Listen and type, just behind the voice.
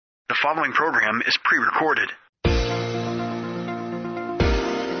The following program is pre-recorded.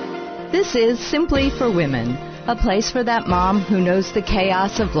 This is Simply for Women, a place for that mom who knows the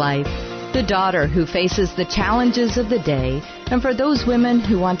chaos of life, the daughter who faces the challenges of the day, and for those women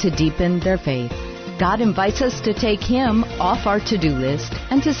who want to deepen their faith. God invites us to take Him off our to-do list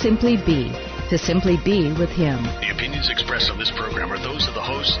and to simply be with Him. The opinions expressed on this program are those of the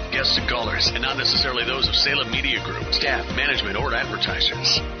host, guests, and callers, and not necessarily those of Salem Media Group, staff, management, or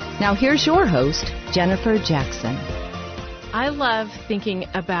advertisers. Now here's your host, Jennifer Jackson. I love thinking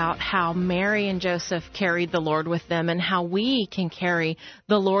about how Mary and Joseph carried the Lord with them and how we can carry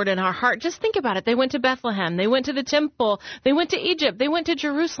the Lord in our heart. Just think about it. They went to Bethlehem. They went to the temple. They went to Egypt. They went to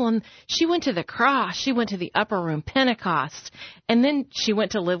Jerusalem. She went to the cross. She went to the upper room, Pentecost. And then she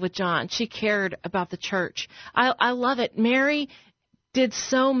went to live with John. She cared about the church. I love it. Mary did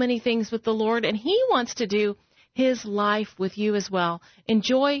so many things with the Lord, and He wants to do His life with you as well.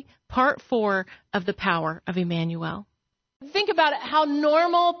 Enjoy part 4 of The Power of Emmanuel. Think about it, how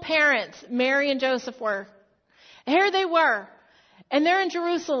normal parents Mary and Joseph were. Here they were, and they're in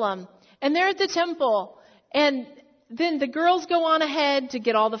Jerusalem, and they're at the temple, and then the girls go on ahead to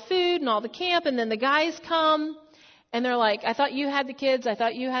get all the food and all the camp, and then the guys come, and they're like, I thought you had the kids. I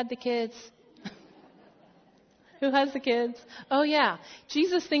thought you had the kids. Who has the kids? Oh, yeah.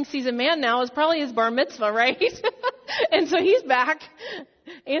 Jesus thinks he's a man now. It's probably his bar mitzvah, right? And so he's back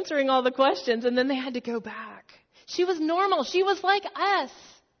answering all the questions, and then they had to go back. She was normal. She was like us.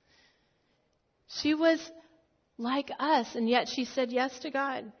 She was like us, and yet she said yes to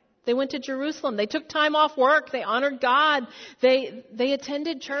God. They went to Jerusalem. They took time off work. They honored God. They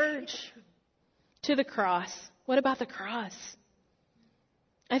attended church. To the cross. What about the cross?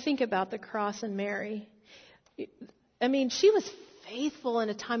 I think about the cross and Mary. I mean, she was faithful in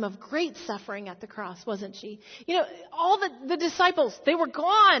a time of great suffering at the cross, wasn't she? You know, all the disciples, they were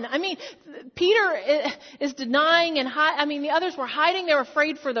gone. I mean, Peter is denying and the others were hiding. They were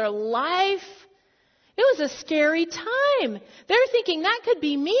afraid for their life. It was a scary time. They're thinking that could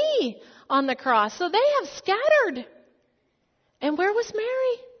be me on the cross. So they have scattered. And where was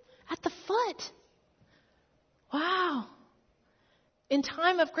Mary? At the foot. Wow. In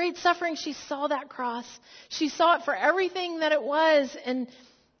time of great suffering, she saw that cross. She saw it for everything that it was. And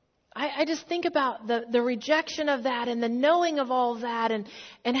I just think about the rejection of that and the knowing of all of that and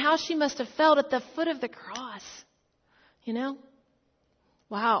how she must have felt at the foot of the cross. You know?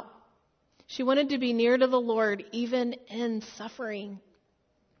 Wow. She wanted to be near to the Lord even in suffering.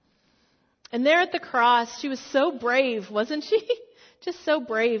 And there at the cross, she was so brave, wasn't she? Just so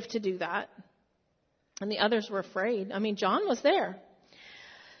brave to do that. And the others were afraid. I mean, John was there.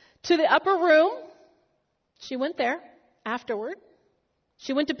 To the upper room, she went there afterward.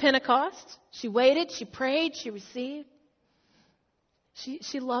 She went to Pentecost. She waited, she prayed, she received.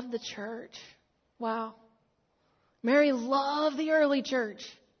 She loved the church. Wow. Mary loved the early church.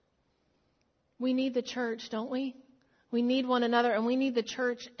 We need the church, don't we? We need one another, and we need the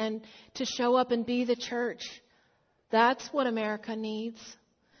church and to show up and be the church. That's what America needs.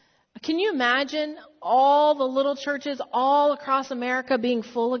 Can you imagine all the little churches all across America being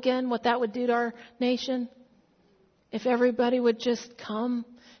full again, what that would do to our nation? If everybody would just come,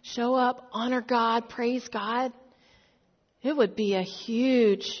 show up, honor God, praise God, it would be a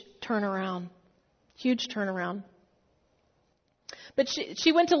huge turnaround. Huge turnaround. But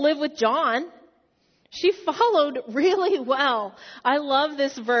she went to live with John. She followed really well. I love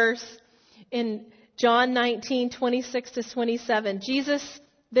this verse in John 19:26-27. Jesus,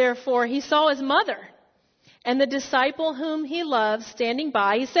 therefore, he saw his mother and the disciple whom he loved standing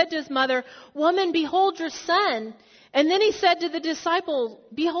by. He said to his mother, "Woman, behold your son." And then he said to the disciple,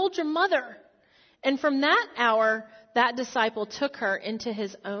 "Behold your mother." And from that hour, that disciple took her into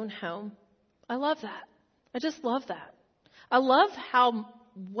his own home. I love that. I just love that. I love how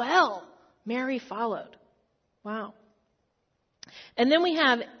well Mary followed. Wow. And then we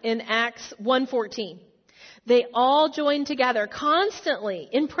have in Acts 1:14. They all joined together constantly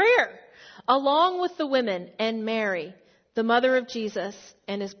in prayer, along with the women and Mary, the mother of Jesus,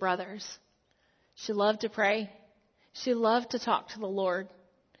 and his brothers. She loved to pray. She loved to talk to the Lord.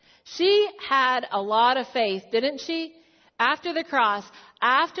 She had a lot of faith, didn't she? After the cross,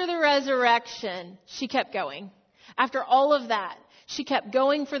 after the resurrection, she kept going. After all of that, she kept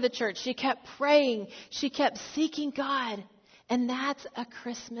going for the church. She kept praying. She kept seeking God. And that's a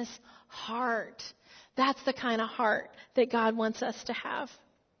Christmas heart. That's the kind of heart that God wants us to have.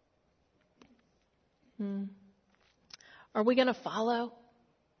 Are we going to follow?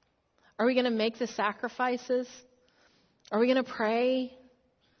 Are we going to make the sacrifices? Are we going to pray?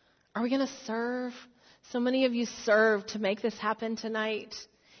 Are we going to serve? So many of you served to make this happen tonight.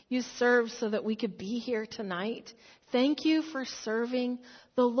 You served so that we could be here tonight. Thank you for serving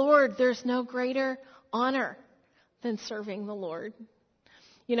the Lord. There's no greater honor than serving the Lord.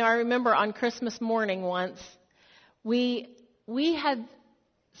 You know, I remember on Christmas morning once, we had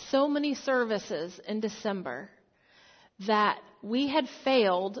so many services in December that we had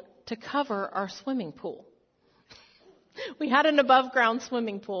failed to cover our swimming pool. We had an above ground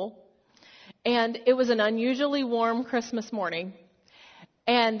swimming pool, and it was an unusually warm Christmas morning.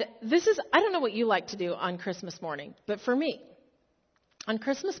 And I don't know what you like to do on Christmas morning, but for me, on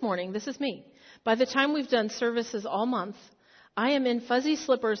Christmas morning, this is me. By the time we've done services all month, I am in fuzzy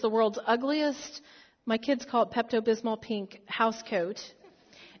slippers, the world's ugliest, my kids call it Pepto-Bismol pink house coat.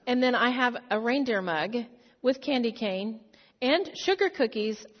 And then I have a reindeer mug with candy cane and sugar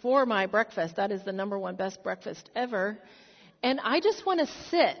cookies for my breakfast. That is the number one best breakfast ever. And I just want to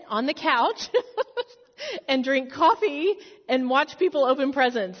sit on the couch and drink coffee and watch people open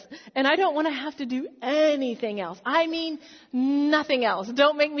presents. And I don't want to have to do anything else. I mean, nothing else.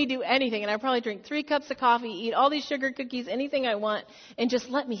 Don't make me do anything. And I probably drink 3 cups of coffee, eat all these sugar cookies, anything I want, and just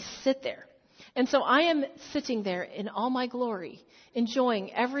let me sit there. And so I am sitting there in all my glory,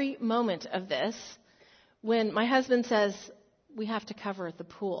 enjoying every moment of this, when my husband says, we have to cover the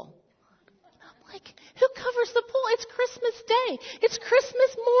pool. I'm like, who covers the pool? It's Christmas Day. It's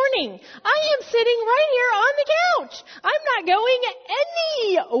Christmas morning. I am sitting right here on the couch. I'm not going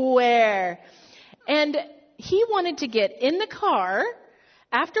anywhere. And he wanted to get in the car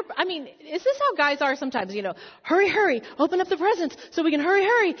after, is this how guys are sometimes? You know, hurry, open up the presents so we can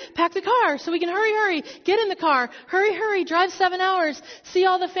hurry, pack the car so we can hurry, get in the car, hurry, drive 7 hours, see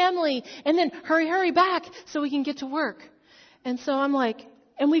all the family, and then hurry back so we can get to work. And so I'm like,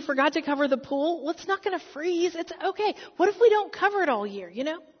 and we forgot to cover the pool? Well, it's not going to freeze. It's okay. What if we don't cover it all year, you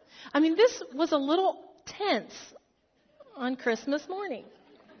know? This was a little tense on Christmas morning.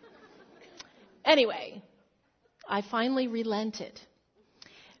 Anyway, I finally relented.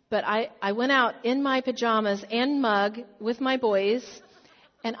 But I went out in my pajamas and mug with my boys,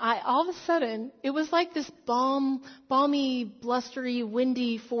 and all of a sudden, it was like this balmy, blustery,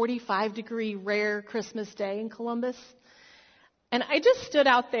 windy, 45-degree, rare Christmas day in Columbus. And I just stood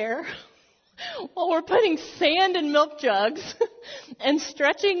out there while we're putting sand in milk jugs and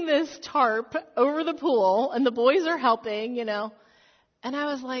stretching this tarp over the pool, and the boys are helping, you know. And I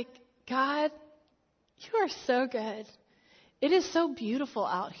was like, God, you are so good. It is so beautiful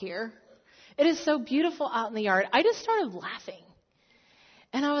out here. It is so beautiful out in the yard. I just started laughing.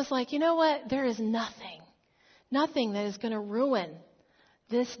 And I was like, you know what? There is nothing that is going to ruin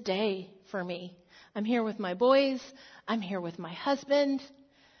this day for me. I'm here with my boys. I'm here with my husband.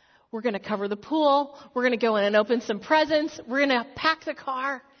 We're going to cover the pool. We're going to go in and open some presents. We're going to pack the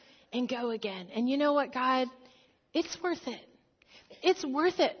car and go again. And you know what, God? It's worth it. It's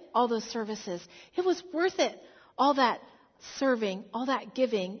worth it, all those services. It was worth it, all that serving, all that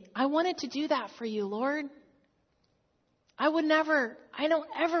giving. I wanted to do that for you, Lord. I don't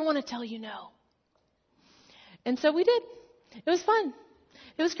ever want to tell you no. And so we did. It was fun.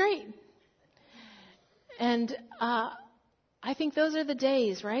 It was great. And I think those are the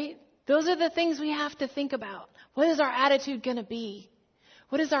days, right? Those are the things we have to think about. What is our attitude going to be?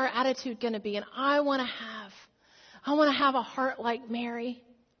 What is our attitude going to be? And I want to have a heart like Mary.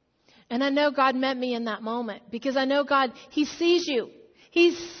 And I know God met me in that moment, because I know God, He sees you.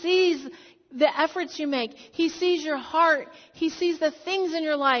 He sees the efforts you make. He sees your heart. He sees the things in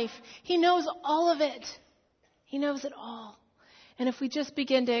your life. He knows all of it. He knows it all. And if we just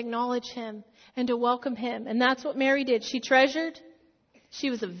begin to acknowledge Him and to welcome Him, and that's what Mary did. She treasured. She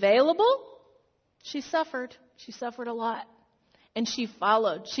was available. She suffered. She suffered a lot. And she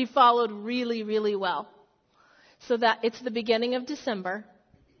followed. She followed really, really well. So that it's the beginning of December.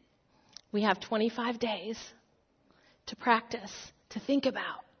 We have 25 days to practice, to think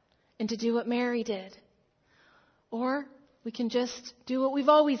about, and to do what Mary did. Or we can just do what we've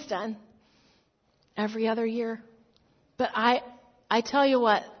always done every other year. But I tell you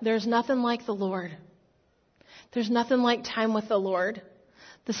what, there's nothing like the Lord. There's nothing like time with the Lord.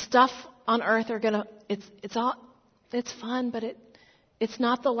 The stuff on earth it's fun, but it's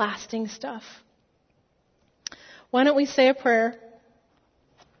not the lasting stuff. Why don't we say a prayer?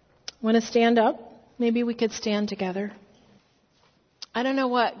 Want to stand up? Maybe we could stand together. I don't know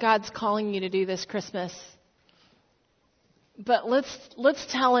what God's calling you to do this Christmas, but let's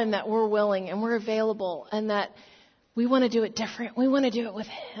tell Him that we're willing and we're available, and that we want to do it different. We want to do it with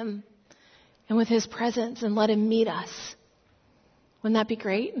Him and with His presence, and let Him meet us. Wouldn't that be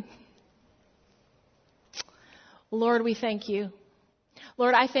great? Lord, we thank you.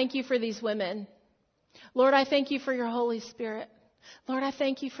 Lord, I thank you for these women. Lord, I thank you for your Holy Spirit. Lord, I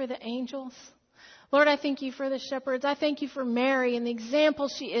thank you for the angels. Lord, I thank you for the shepherds. I thank you for Mary and the example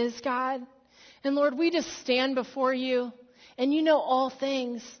she is, God. And Lord, we just stand before you, and you know all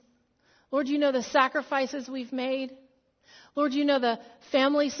things. Lord, you know the sacrifices we've made. Lord, you know the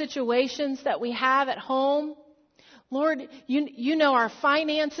family situations that we have at home. Lord, you know our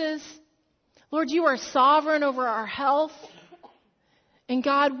finances. Lord, you are sovereign over our health. And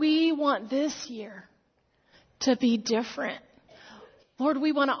God, we want this year to be different. Lord,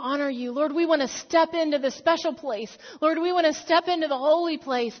 we want to honor you. Lord, we want to step into the special place. Lord, we want to step into the holy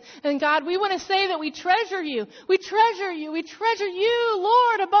place. And God, we want to say that we treasure you. We treasure you. We treasure you,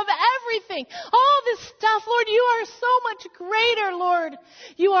 Lord, above everything. All this stuff, Lord, you are so much greater, Lord.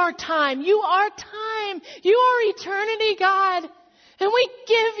 You are time. You are time. You are eternity, God. And we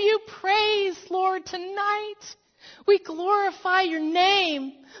give you praise, Lord, tonight. We glorify your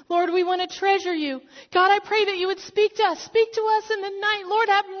name. Lord, we want to treasure you. God, I pray that you would speak to us. Speak to us in the night. Lord,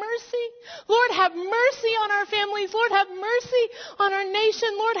 have mercy. Lord, have mercy on our families. Lord, have mercy on our nation.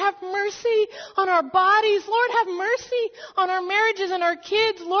 Lord, have mercy on our bodies. Lord, have mercy on our marriages and our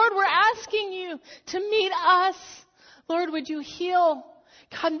kids. Lord, we're asking you to meet us. Lord, would you heal?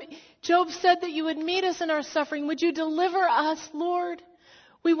 God, Job said that you would meet us in our suffering. Would you deliver us, Lord?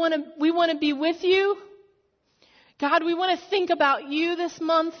 We want to be with you. God, we want to think about you this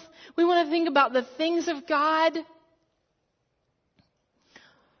month. We want to think about the things of God.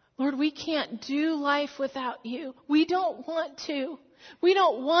 Lord, we can't do life without you. We don't want to. We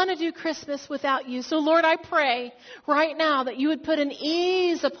don't want to do Christmas without you. So, Lord, I pray right now that you would put an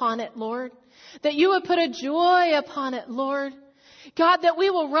ease upon it, Lord. That you would put a joy upon it, Lord. God, that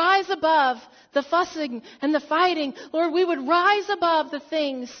we will rise above the fussing and the fighting. Lord, we would rise above the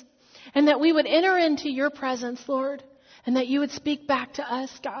things. And that we would enter into your presence, Lord. And that you would speak back to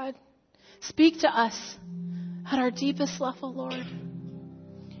us, God. Speak to us at our deepest level, Lord.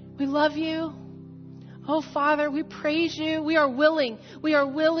 We love you. Oh, Father, we praise you. We are willing. We are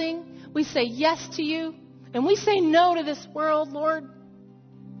willing. We say yes to you. And we say no to this world, Lord.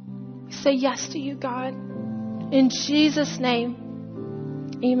 We say yes to you, God. In Jesus'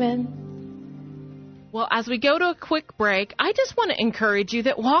 name, amen. Well, as we go to a quick break, I just want to encourage you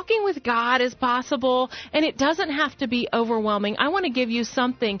that walking with God is possible, and it doesn't have to be overwhelming. I want to give you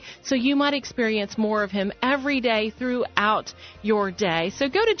something so you might experience more of Him every day throughout your day. So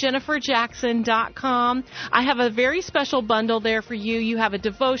go to jenniferjackson.com. I have a very special bundle there for you. You have a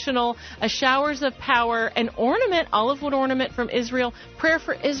devotional, a showers of power, an ornament, olive wood ornament from Israel, prayer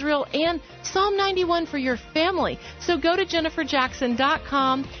for Israel, and Psalm 91 for your family. So go to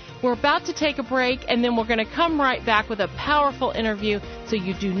jenniferjackson.com. We're about to take a break, and then we're going to come right back with a powerful interview, so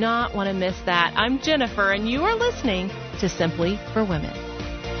you do not want to miss that. I'm Jennifer, and you are listening to Simply for Women.